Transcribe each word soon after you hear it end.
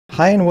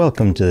Hi and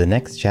welcome to the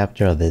next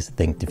chapter of this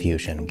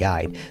Thinkdiffusion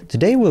guide.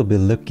 Today we'll be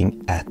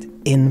looking at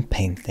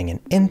inpainting, and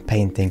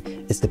inpainting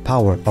is the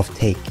power of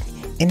taking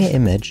any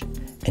image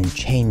and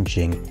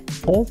changing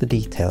all the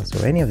details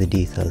or any of the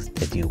details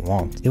that you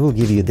want. It will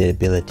give you the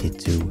ability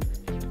to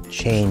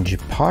change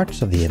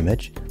parts of the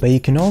image, but you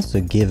can also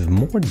give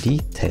more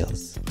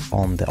details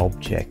on the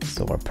objects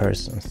or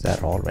persons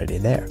that are already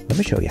there. Let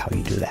me show you how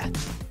you do that.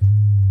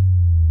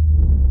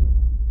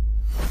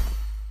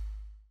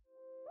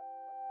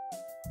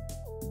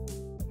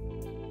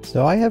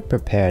 So I have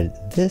prepared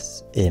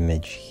this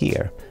image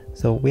here.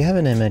 So we have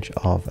an image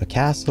of a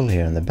castle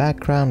here in the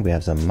background. We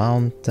have some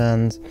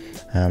mountains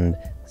and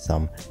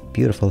some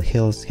beautiful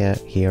hills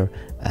here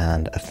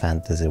and a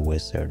fantasy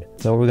wizard.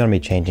 So we're going to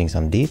be changing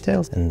some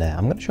details, and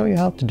I'm going to show you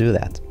how to do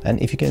that.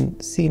 And if you can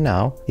see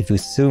now, if we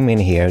zoom in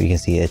here, you can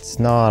see it's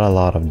not a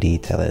lot of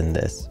detail in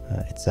this.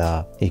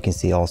 You can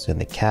see also in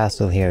the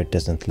castle here, it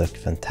doesn't look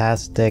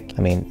fantastic.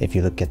 I mean, if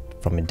you look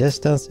at from a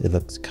distance, it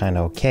looks kind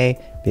of okay.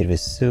 But if we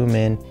zoom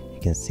in,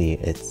 you can see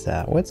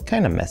it's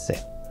kind of messy.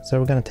 So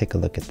we're going to take a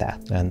look at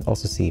that and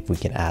also see if we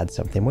can add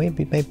something.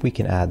 Maybe we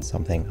can add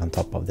something on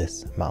top of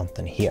this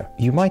mountain here.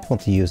 You might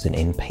want to use an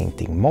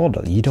inpainting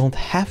model. You don't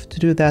have to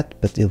do that,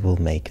 but it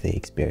will make the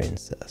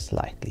experience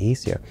slightly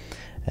easier.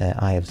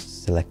 I have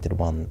selected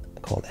one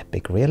called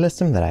Epic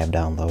Realism that I have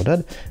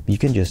downloaded. You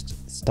can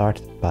just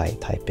start by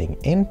typing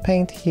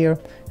Inpaint here,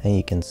 and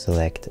you can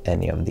select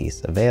any of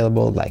these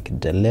available, like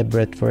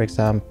Deliberate, for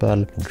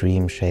example,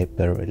 Dream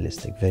Shaper,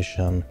 Realistic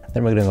Vision.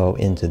 Then we're going to go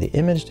into the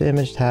Image to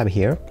Image tab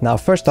here. Now,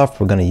 first off,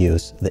 we're going to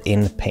use the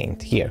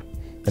Inpaint here.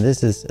 And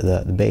this is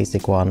the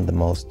basic one, the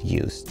most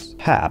used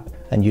tab.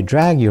 And you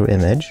drag your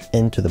image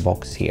into the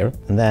box here,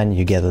 and then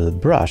you get a little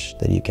brush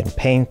that you can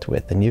paint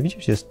with, and you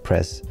just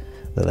press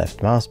the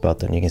left mouse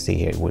button. You can see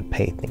here we're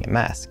painting a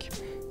mask.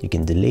 You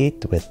can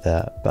delete with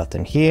the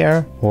button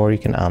here, or you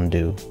can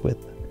undo with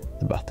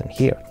the button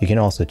here. You can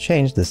also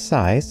change the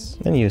size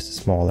and use a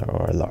smaller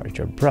or a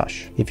larger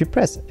brush. If you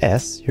press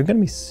S, you're going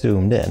to be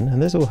zoomed in,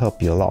 and this will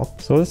help you a lot.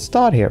 So let's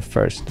start here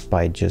first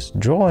by just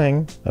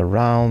drawing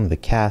around the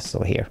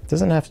castle here. It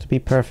doesn't have to be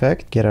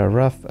perfect. Get a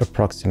rough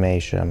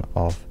approximation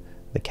of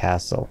the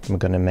castle. I'm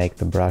going to make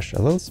the brush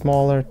a little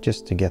smaller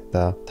just to get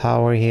the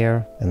tower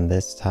here and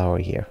this tower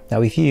here.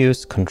 Now, if you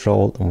use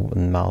Control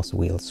and mouse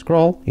wheel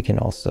scroll, you can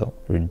also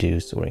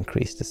reduce or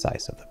increase the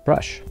size of the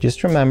brush.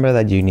 Just remember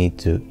that you need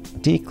to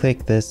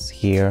declick this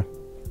here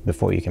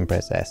before you can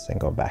press S and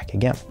go back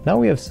again. Now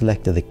we have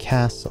selected the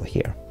castle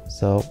here.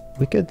 So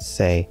we could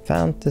say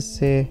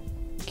Fantasy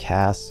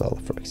Castle,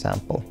 for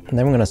example. And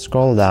then we're going to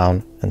scroll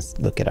down and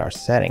look at our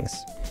settings.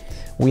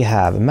 We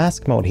have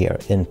mask mode here,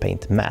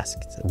 Inpaint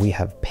Masked. We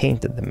have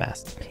painted the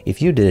mask.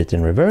 If you did it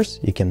in reverse,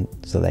 you can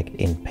select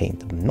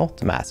Inpaint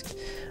Not Masked.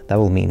 That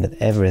will mean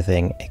that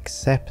everything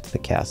except the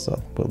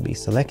castle will be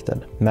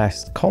selected.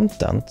 Masked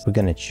content, we're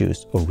going to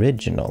choose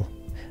Original.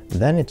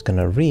 Then it's going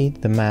to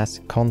read the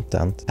mask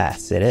content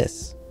as it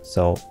is.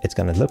 So it's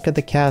going to look at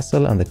the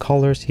castle and the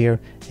colors here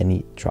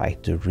and try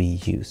to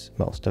reuse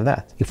most of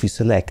that. If we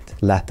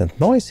select Latent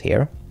Noise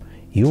here,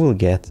 you will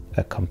get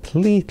a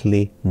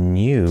completely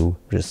new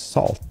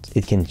result.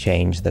 It can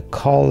change the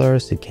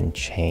colors, it can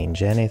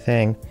change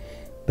anything,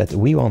 but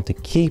we want to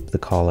keep the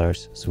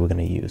colors, so we're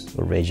going to use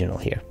Original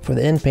here. For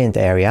the Inpaint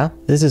area,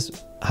 this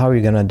is how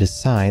you're going to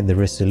decide the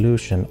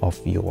resolution of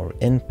your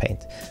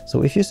Inpaint.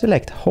 So if you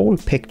select whole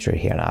picture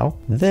here now,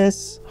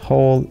 this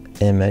whole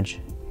image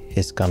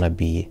is going to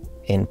be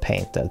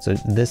inpainted. So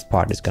this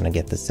part is going to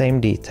get the same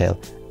detail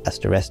as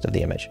the rest of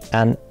the image.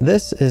 And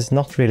this is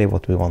not really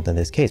what we want in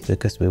this case,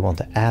 because we want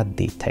to add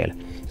detail.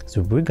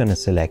 So we're going to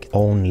select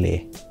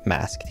only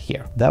masked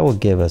here. That will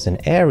give us an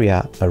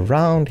area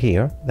around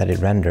here that it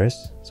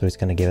renders. So it's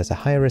going to give us a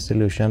higher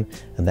resolution,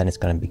 and then it's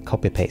going to be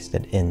copy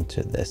pasted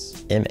into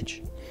this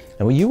image.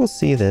 And you will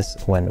see this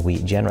when we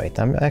generate.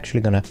 I'm actually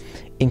going to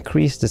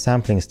increase the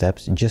sampling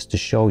steps just to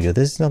show you.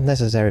 This is not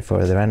necessary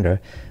for the render.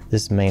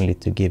 This is mainly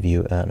to give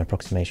you an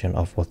approximation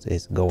of what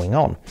is going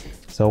on.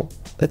 So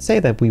let's say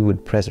that we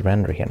would press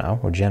render here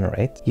now, or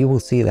generate. You will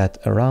see that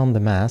around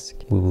the mask,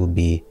 we will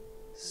be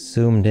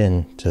zoomed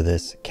in to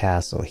this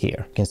castle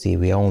here. You can see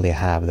we only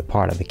have the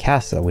part of the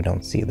castle. We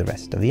don't see the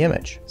rest of the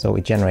image. So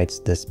it generates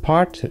this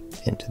part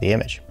into the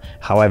image.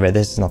 However,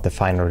 this is not the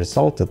final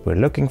result that we're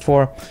looking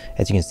for.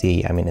 As you can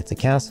see, I mean, it's a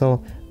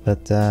castle,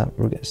 but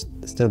we're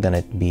still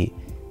going to be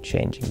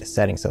changing the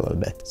settings a little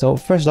bit. So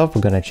first off,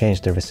 we're going to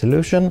change the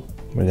resolution.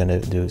 We're going to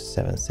do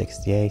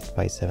 768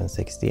 by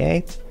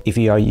 768. If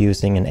you are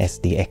using an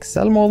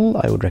SDXL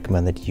model, I would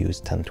recommend that you use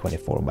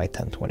 1024 by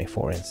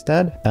 1024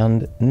 instead.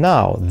 And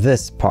now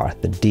this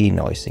part, the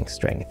denoising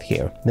strength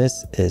here,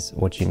 this is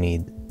what you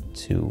need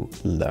to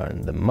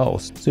learn the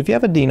most. So if you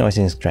have a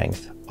denoising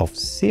strength of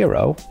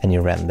 0 and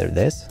you render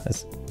this,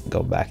 let's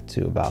go back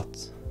to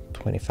about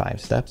 25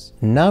 steps.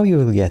 Now you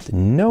will get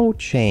no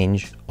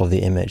change of the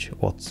image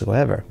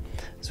whatsoever.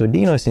 So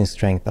denoising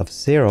strength of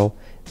 0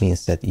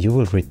 means that you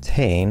will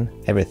retain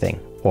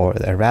everything. or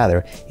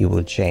rather, you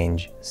will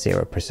change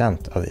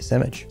 0% of this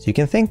image. So you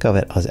can think of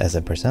it as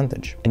a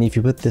percentage. And if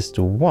you put this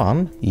to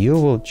 1, you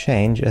will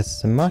change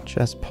as much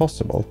as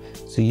possible.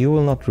 So you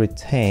will not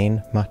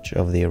retain much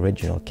of the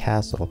original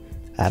castle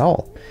at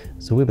all.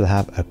 So we will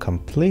have a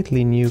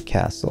completely new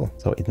castle.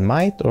 So it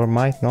might or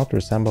might not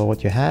resemble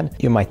what you had.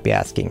 You might be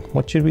asking,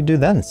 what should we do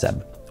then,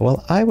 Seb?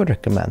 Well, I would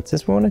recommend,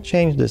 since we want to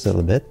change this a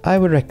little bit, I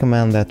would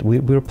recommend that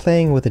we're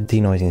playing with a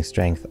denoising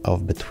strength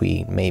of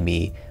between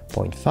maybe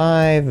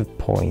 0.5,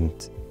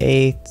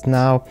 0.8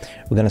 now.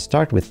 We're going to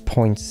start with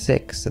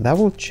 0.6. That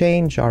will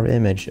change our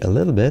image a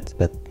little bit,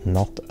 but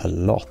not a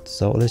lot.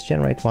 So let's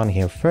generate one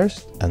here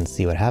first and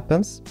see what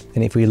happens.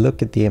 And if we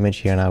look at the image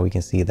here now, we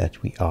can see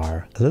that we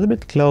are a little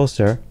bit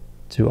closer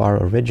to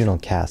our original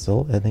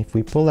castle. And if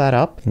we pull that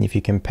up and if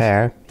you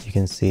compare, you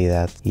can see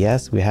that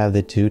yes, we have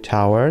the 2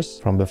 towers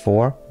from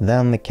before,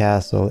 then the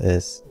castle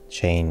is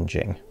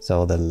changing.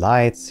 So the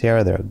lights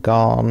here, they're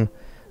gone,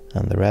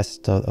 and the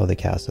rest of the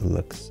castle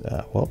looks,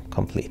 well,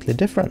 completely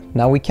different.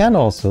 Now we can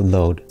also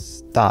load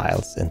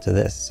styles into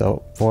this.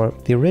 So for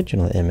the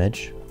original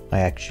image, I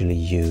actually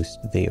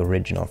used the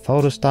original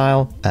photo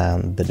style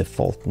and the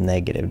default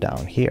negative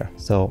down here.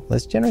 So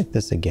let's generate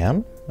this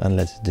again and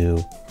let's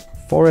do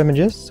 4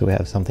 images, so we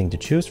have something to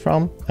choose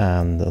from,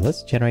 and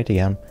let's generate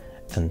again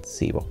and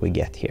see what we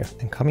get here.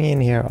 And coming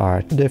in here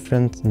are 2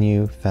 different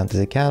new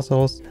fantasy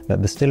castles,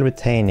 but still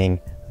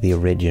retaining the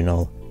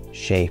original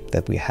shape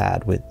that we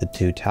had with the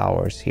 2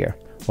 towers here.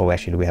 Well,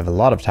 actually we have a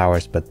lot of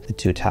towers, but the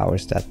 2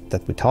 towers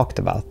that we talked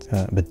about.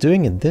 But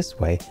doing it this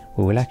way,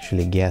 we will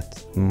actually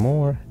get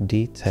more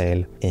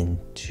detail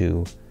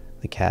into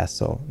the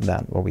castle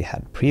than what we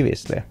had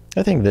previously.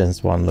 I think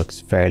this one looks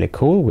fairly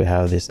cool. We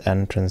have this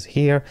entrance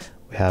here.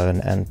 We have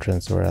an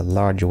entrance or a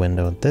large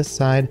window on this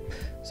side.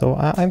 So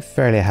I'm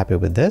fairly happy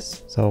with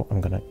this. So I'm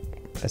gonna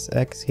press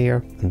X here,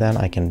 and then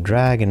I can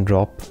drag and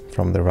drop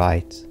from the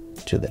right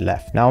to the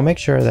left. Now make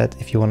sure that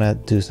if you wanna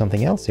do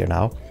something else here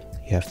now,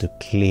 you have to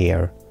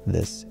clear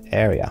this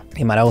area.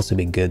 It might also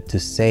be good to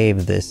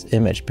save this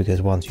image,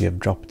 because once you have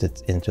dropped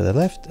it into the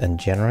left and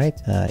generate,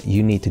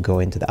 you need to go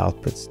into the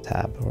Outputs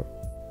tab or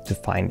to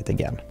find it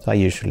again. So I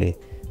usually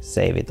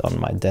save it on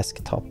my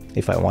desktop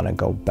if I want to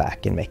go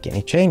back and make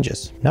any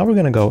changes. Now we're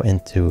going to go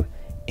into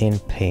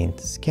Inpaint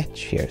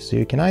Sketch here. So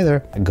you can either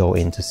go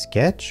into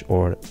Sketch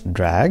or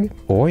drag,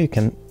 or you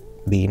can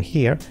be in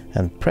here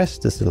and press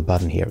this little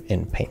button here,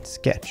 Inpaint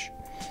Sketch.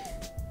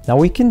 Now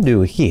what we can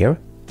do here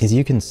is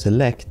you can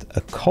select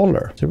a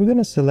color. So we're going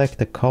to select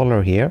the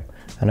color here,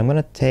 and I'm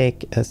going to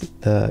take as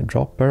the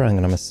dropper, I'm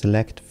going to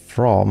select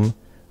from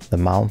the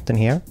mountain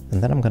here,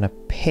 and then I'm gonna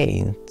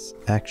paint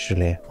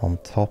actually on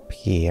top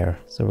here.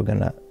 So we're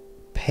gonna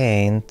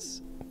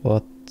paint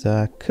what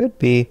could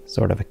be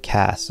sort of a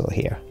castle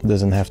here. It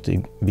doesn't have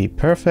to be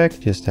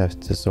perfect, just have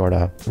to sort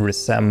of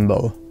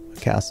resemble a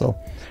castle.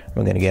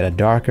 We're gonna get a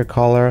darker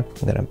color.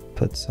 I'm gonna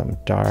put some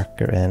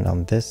darker in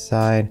on this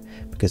side,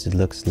 because it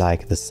looks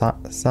like the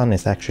sun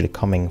is actually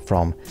coming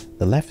from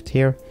the left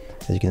here,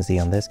 as you can see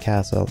on this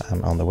castle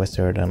and on the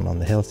wizard and on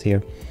the hills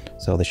here.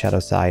 So the shadow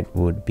side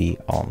would be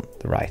on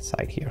the right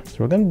side here. So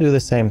we're going to do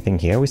the same thing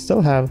here. We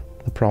still have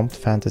the prompt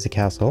fantasy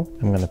castle.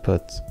 I'm going to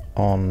put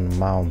on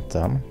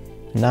mountain.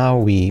 Now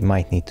we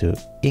might need to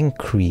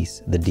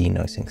increase the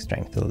denoising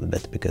strength a little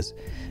bit, because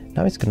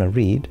now it's going to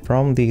read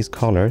from these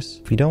colors.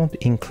 If we don't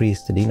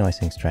increase the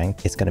denoising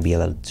strength, it's going to be a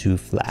little too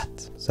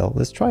flat. So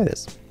let's try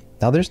this.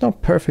 Now there's no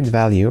perfect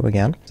value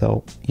again,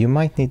 so you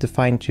might need to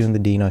fine tune the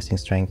denoising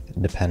strength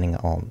depending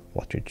on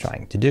what you're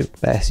trying to do.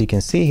 But as you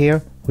can see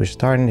here, we're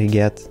starting to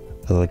get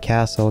a little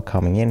castle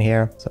coming in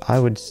here. So I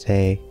would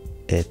say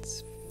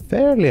it's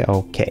fairly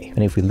okay.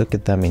 And if we look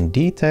at them in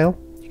detail,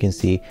 you can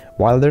see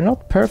while they're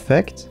not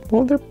perfect,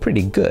 well, they're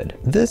pretty good.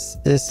 This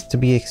is to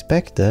be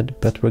expected,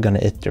 but we're going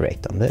to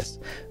iterate on this.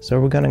 So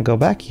we're going to go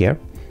back here.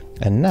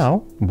 And now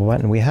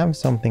when we have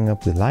something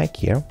that we like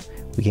here,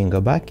 we can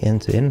go back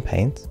into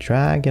Inpaint,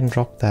 drag and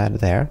drop that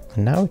there.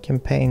 And now we can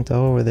paint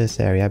over this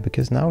area,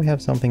 because now we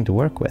have something to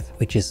work with,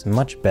 which is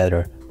much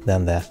better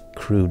than the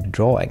crude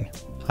drawing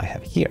I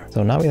have here.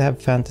 So now we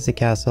have Fantasy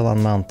Castle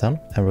on Mountain,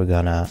 and we're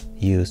gonna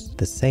use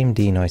the same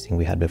denoising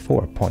we had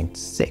before,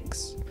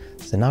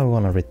 0.6. So now we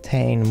want to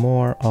retain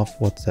more of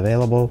what's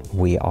available.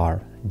 We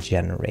are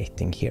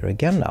generating here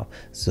again now.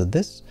 So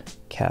this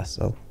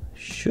castle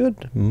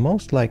should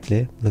most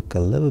likely look a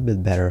little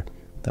bit better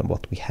than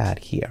what we had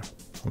here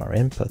on our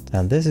input.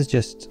 And this is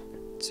just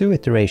 2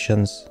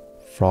 iterations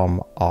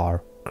from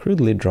our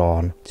crudely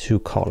drawn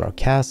 2-color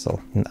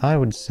castle. And I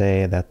would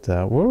say that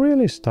we're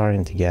really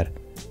starting to get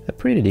a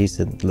pretty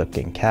decent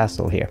looking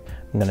castle here.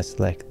 I'm going to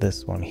select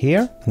this one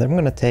here, and then I'm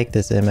going to take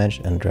this image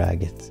and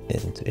drag it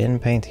into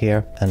Inpaint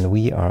here, and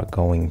we are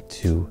going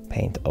to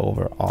paint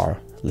over our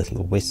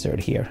little wizard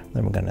here.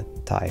 Then we're gonna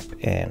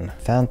type in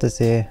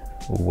fantasy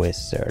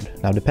wizard.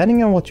 Now,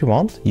 depending on what you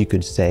want, you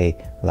could say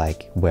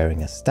like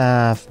wearing a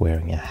staff,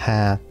 wearing a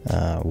hat,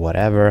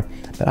 whatever,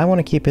 but I want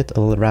to keep it a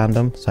little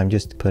random, so I'm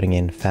just putting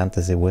in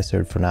fantasy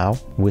wizard for now.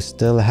 We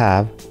still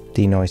have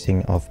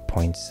denoising of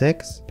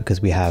 0.6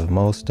 because we have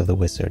most of the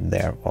wizard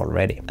there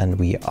already, and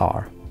we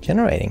are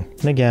generating.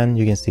 And again,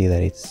 you can see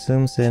that it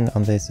zooms in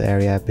on this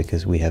area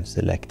because we have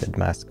selected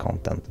mask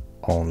content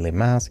only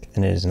mask,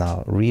 and it is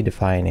now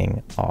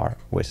redefining our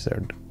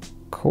wizard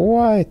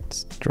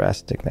quite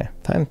drastically.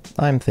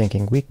 I'm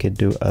thinking we could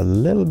do a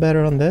little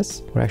better on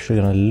this. We're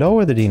actually going to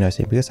lower the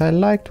denoising because I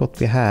liked what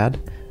we had.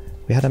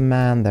 We had a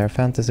man there,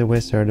 fantasy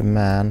wizard, a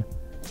man,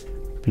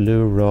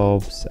 blue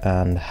robes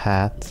and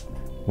hat,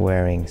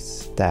 wearing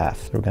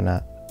staff. We're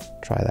gonna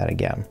try that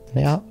again.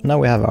 Now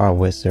we have our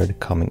wizard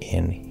coming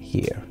in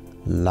here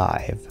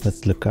live.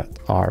 Let's look at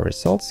our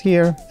results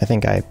here. I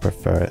think I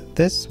prefer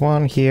this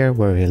one here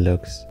where he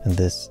looks in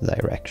this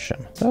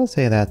direction. So I'll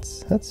say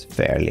that's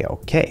fairly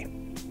okay.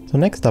 So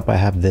next up I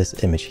have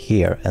this image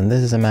here, and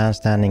this is a man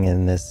standing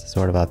in this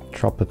sort of a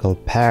tropical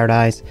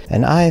paradise,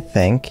 and I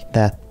think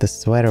that the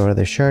sweater or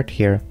the shirt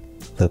here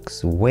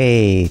looks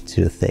way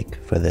too thick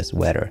for this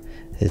weather.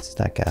 It's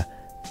like a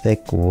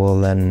thick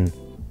woolen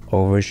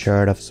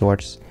overshirt of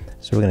sorts.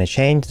 So we're going to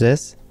change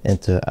this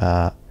into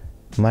a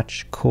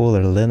much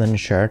cooler linen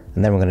shirt,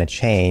 and then we're going to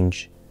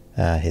change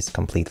his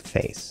complete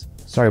face.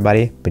 Sorry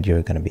buddy, but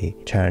you're going to be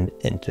turned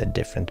into a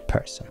different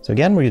person. So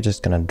again, we're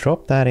just going to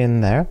drop that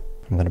in there.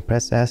 I'm going to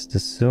press S to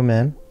zoom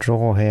in,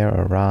 draw here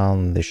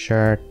around the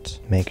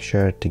shirt, make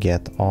sure to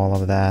get all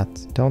of that.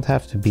 Don't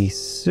have to be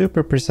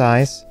super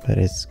precise, but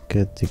it's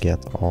good to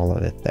get all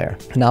of it there.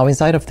 Now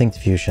inside of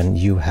Thinkdiffusion,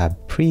 you have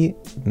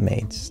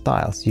pre-made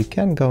styles. You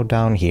can go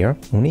down here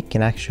and we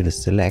can actually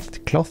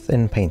select cloth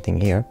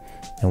inpainting here,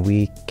 and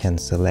we can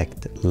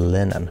select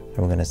linen. And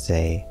we're going to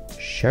say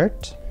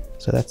shirt.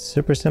 So that's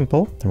super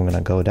simple. Then we're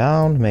going to go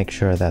down, make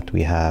sure that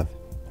we have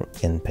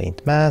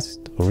inpaint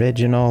masked,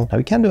 original. Now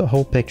we can do a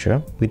whole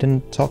picture. We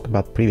didn't talk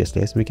about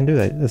previously, so we can do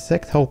a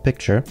select whole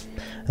picture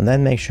and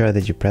then make sure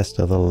that you press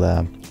the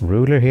little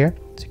ruler here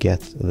to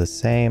get the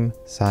same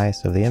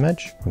size of the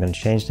image. We're going to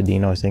change the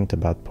denoising to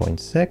about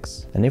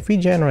 0.6, and if we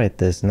generate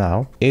this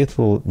now, it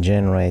will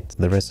generate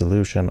the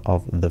resolution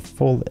of the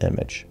full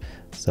image.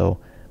 So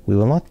we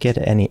will not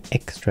get any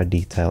extra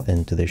detail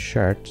into the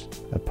shirt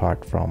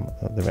apart from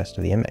the rest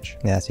of the image.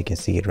 And as you can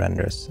see, it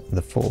renders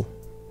the full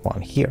one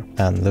here.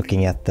 And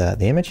looking at the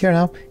image here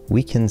now,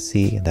 we can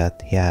see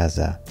that he has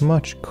a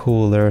much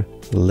cooler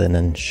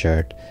linen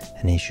shirt,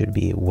 and he should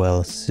be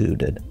well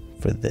suited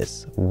for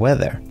this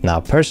weather.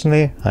 Now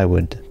personally, I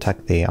would tuck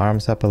the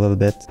arms up a little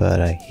bit,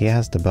 but he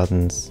has the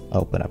buttons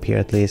open up here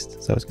at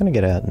least, so it's going to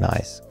get a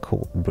nice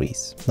cool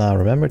breeze. Now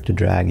remember to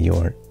drag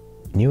your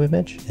new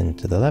image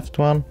into the left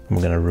one.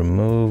 We're going to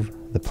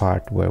remove the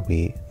part where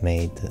we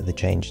made the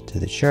change to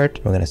the shirt.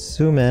 We're going to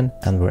zoom in,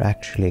 and we're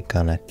actually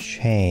going to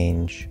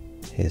change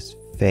his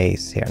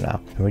face here now.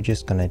 And we're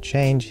just going to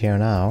change here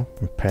now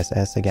and press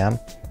S again.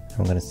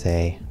 I'm going to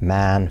say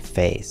man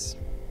face.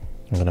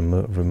 I'm going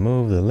to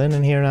remove the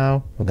linen here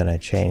now. We're going to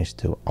change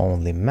to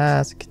only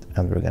masked,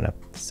 and we're going to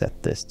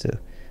set this to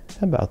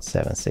about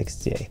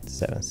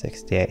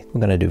 768. We're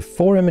going to do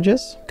 4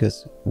 images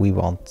because we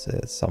want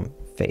some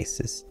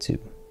faces to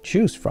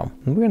choose from.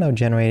 And we're now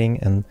generating,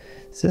 and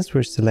since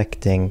we're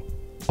selecting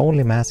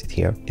only masked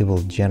here, it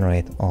will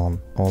generate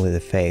on only the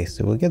face,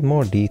 so we'll get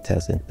more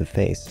details into the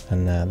face,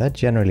 and that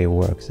generally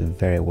works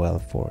very well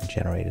for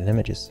generated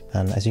images.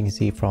 And as you can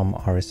see from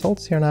our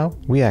results here now,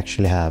 we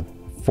actually have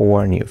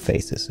 4 new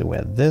faces. So we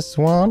have this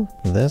one,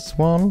 this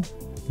one,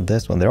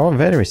 this one. They're all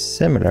very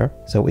similar,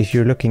 so if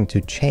you're looking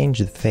to change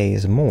the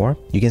face more,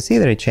 you can see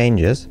that it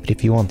changes, but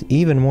if you want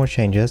even more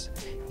changes,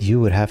 you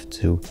would have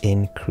to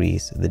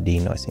increase the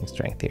denoising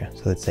strength here.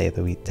 So let's say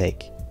that we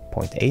take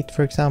 0.8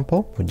 for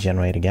example, we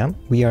generate again.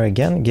 We are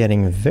again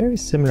getting very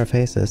similar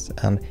faces,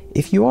 and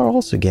if you are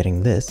also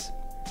getting this,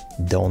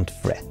 don't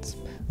fret.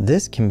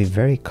 This can be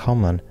very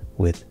common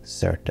with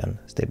certain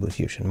Stable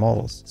Diffusion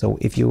models. So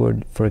if you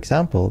would, for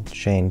example,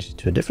 change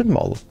to a different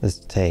model, let's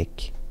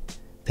take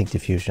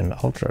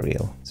Thinkdiffusion Ultra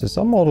Real. So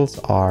some models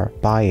are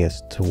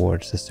biased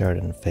towards a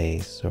certain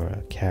face or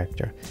a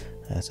character,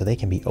 so they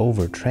can be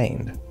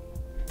overtrained.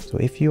 So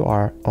if you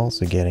are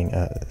also getting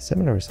a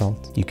similar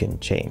result, you can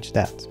change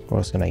that. We're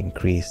also going to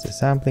increase the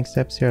sampling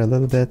steps here a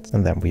little bit,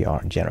 and then we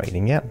are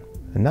generating again.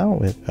 And now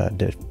with a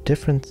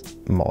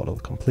different model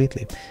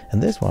completely.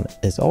 And this one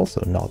is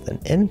also not an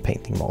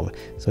inpainting model,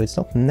 so it's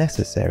not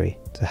necessary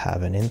to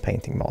have an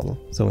inpainting model.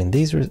 So in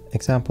these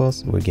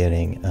examples, we're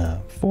getting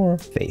 4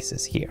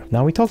 faces here.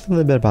 Now we talked a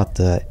little bit about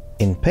the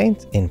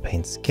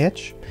inpaint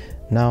sketch.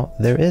 Now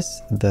there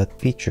is the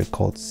feature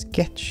called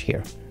sketch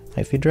here.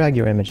 If you drag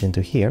your image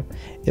into here,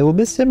 it will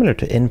be similar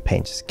to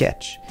inpaint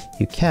sketch.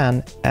 You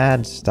can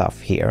add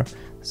stuff here.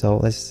 So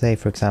let's say,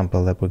 for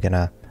example, that we're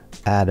gonna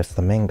add a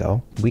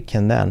flamingo. We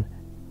can then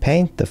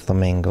paint the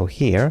flamingo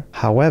here.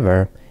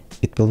 However,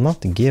 it will not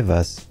give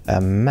us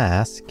a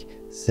mask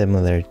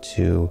similar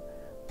to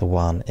the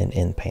one in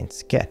Inpaint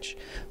Sketch.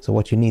 So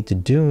what you need to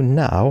do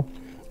now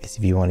is,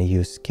 if you want to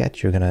use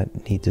Sketch, you're gonna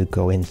need to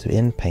go into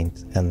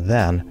Inpaint and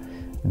then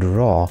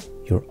draw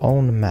your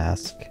own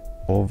mask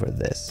over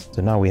this.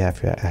 So now we have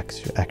to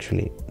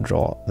actually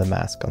draw the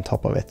mask on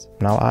top of it.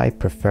 Now I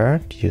prefer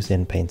to use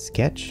Inpaint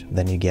Sketch,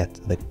 then you get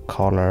the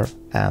color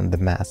and the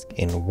mask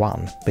in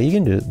one. But you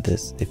can do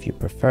this if you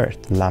prefer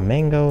it.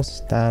 Flamingo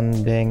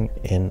standing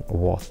in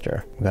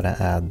water. I'm gonna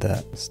add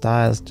the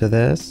styles to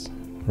this.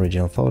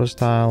 Original photo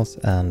styles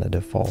and a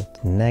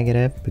default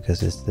negative, because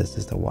this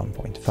is the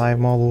 1.5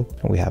 model.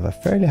 And we have a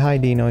fairly high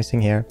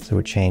denoising here, so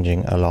we're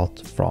changing a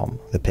lot from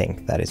the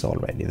pink that is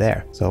already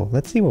there. So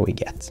let's see what we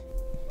get.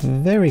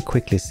 Very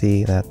quickly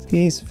see that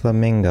these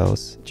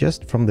flamingos,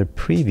 just from the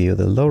preview,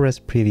 the low-res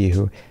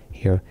preview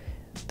here,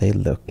 they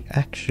look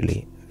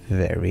actually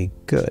very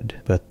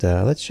good. But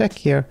let's check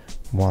here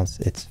once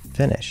it's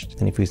finished.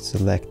 And if we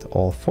select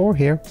all four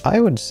here,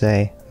 I would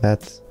say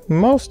that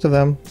most of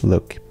them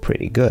look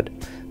pretty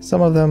good.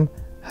 Some of them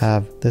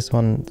have, this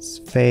one's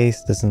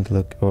face doesn't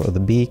look, or the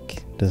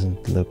beak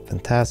doesn't look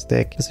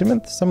fantastic.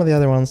 Some of the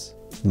other ones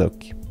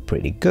look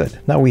pretty good.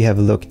 Now we have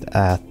looked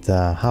at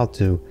how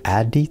to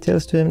add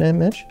details to an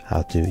image,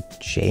 how to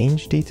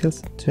change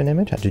details to an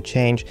image, how to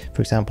change,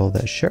 for example,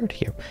 the shirt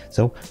here.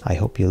 So I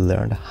hope you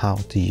learned how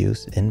to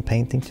use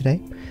Inpainting today,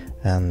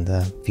 and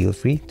feel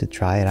free to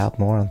try it out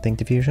more on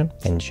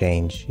Thinkdiffusion and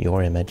change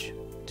your image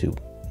to,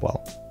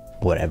 well,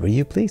 whatever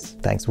you please.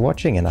 Thanks for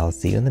watching, and I'll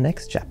see you in the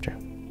next chapter.